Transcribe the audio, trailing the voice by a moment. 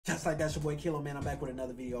Just like that's your boy Kilo, man. I'm back with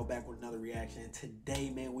another video, back with another reaction. And today,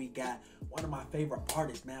 man, we got one of my favorite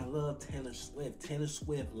artists, man. I love Taylor Swift. Taylor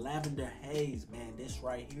Swift, Lavender, Haze, man. This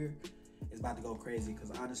right here is about to go crazy because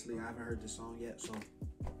honestly, I haven't heard this song yet. So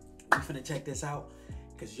we finna check this out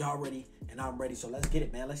because y'all ready and I'm ready. So let's get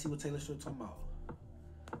it, man. Let's see what Taylor Swift talking about.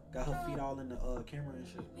 Got her feet all in the camera and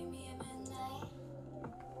shit. Meet me at midnight.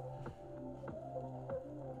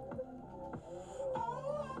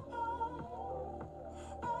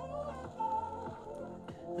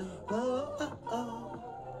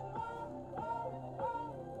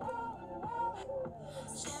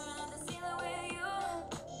 Staring at the ceiling with you.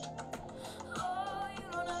 Oh, you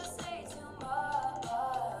don't ever say too much.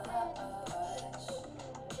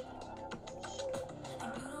 And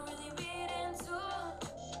you don't really read into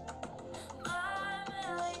my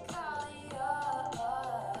melancholia.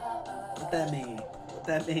 What that mean? What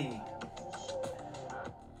that mean?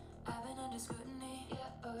 I've been under scrutiny, yeah,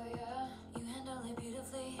 oh yeah. You handle it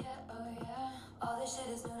beautifully, yeah, oh yeah. All this shit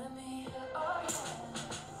is new to me, yeah, oh yeah.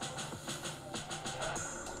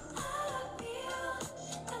 I feel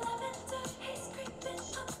the lavender haze creeping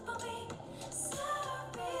up on me. So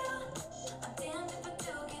real. I'm damned if I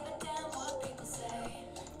do give a damn what people say.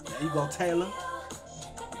 There you go, Taylor.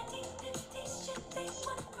 The 1950s shit they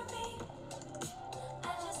want from me. I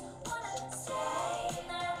just wanna say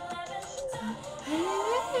that lavender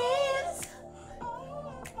haze.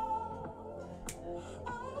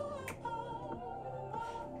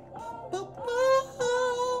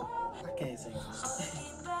 I can't sing All they this.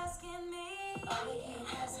 keep asking me, all they keep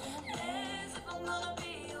asking me is if I'm gonna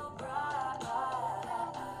be your bride.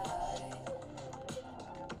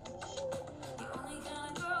 The only kind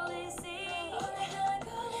of girl they see,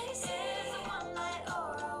 is a one night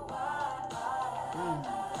or a while.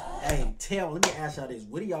 Hey, let me ask y'all this.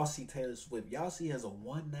 What do y'all see Taylor Swift? Y'all see her as a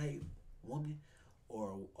one-night woman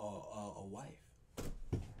or a wife?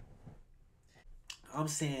 I'm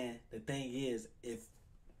saying the thing is, if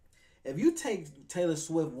you take Taylor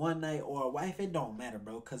Swift one night or a wife, it don't matter,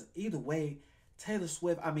 bro. Because either way, Taylor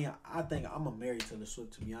Swift, I mean, I think I'm going to marry Taylor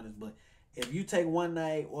Swift, to be honest. But if you take one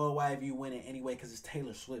night or a wife, you win it anyway because it's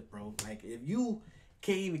Taylor Swift, bro. Like, if you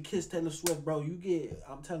can't even kiss Taylor Swift, bro,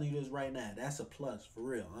 I'm telling you this right now. That's a plus, for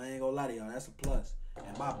real. I ain't going to lie to y'all. That's a plus.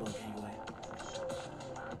 In my book, anyway.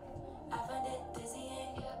 I find it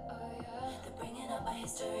dizzying, yeah, oh yeah. They're bringing up my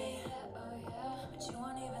history, yeah, oh yeah. But you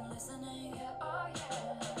weren't even listening, yeah, oh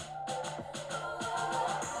yeah.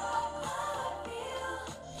 I feel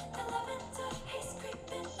the lavender haze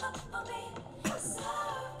creeping up on me. So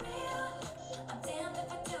real. I'm damned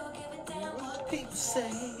if I do give a damn what People say.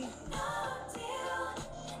 no deal.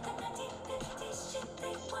 The 1950s shit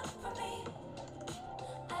they want from me.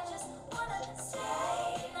 I just wanna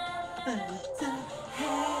say that lavender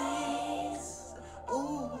Haze.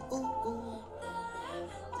 Ooh, ooh, ooh.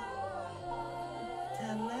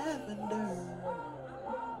 That lavender.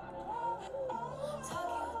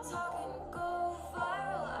 Talking, go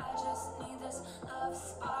viral. I just need this love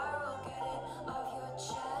spiral. Get it off your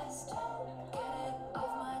chest. Get it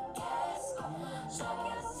off my desk.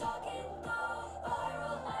 Talking, go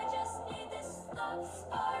viral. I just need this love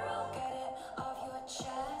spiral. Get it off your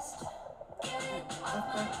chest. Get it off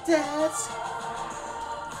my That's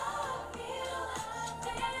feel.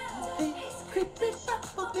 it's creeping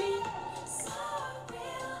up on me. So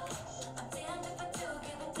real. I'm damned if I do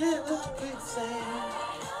give a Yeah, damn what people say.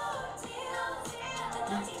 the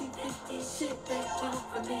 1950s Shit they do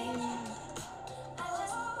for me.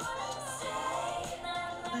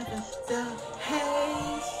 Lavender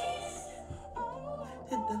haze.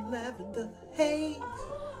 In the lavender haze.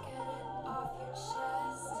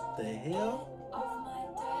 The hell?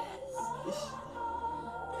 This,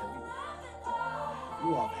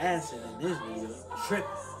 you off acid in this video. Tripping.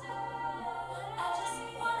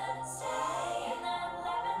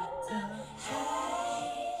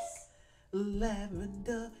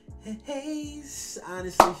 Lavender haze.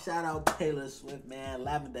 Honestly, shout out Taylor Swift, man.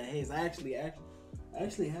 Lavender haze. I actually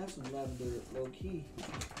have some lavender low key.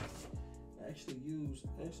 Is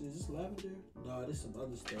this lavender? No, this is some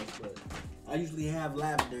other stuff, but I usually have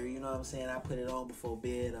lavender, you know what I'm saying? I put it on before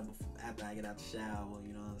bed or after I get out the shower,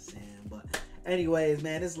 you know what I'm saying? But anyways,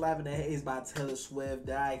 man, this Lavender Haze by Taylor Swift.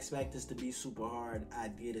 Did I expect this to be super hard? I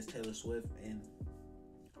did. It's Taylor Swift, and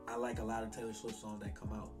I like a lot of Taylor Swift songs that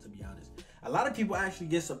come out, to be honest. A lot of people actually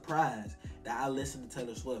get surprised that I listen to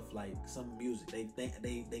Taylor Swift, like some music.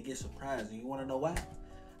 They get surprised, and you want to know why?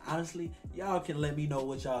 honestly, y'all can let me know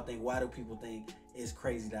what y'all think. Why do people think it's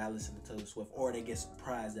crazy that I listen to Taylor Swift, or they get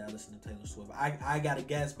surprised that I listen to Taylor Swift? I got to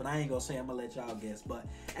guess, but I ain't gonna say. I'm gonna let y'all guess. But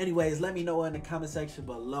anyways, let me know in the comment section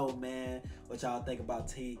below, man, what y'all think about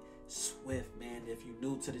T Swift, man. If you're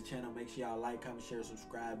new to the channel, make sure y'all like, comment, share,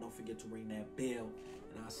 subscribe. Don't forget to ring that bell,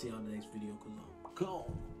 and I'll see you on the next video. Cause I'm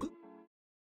gone.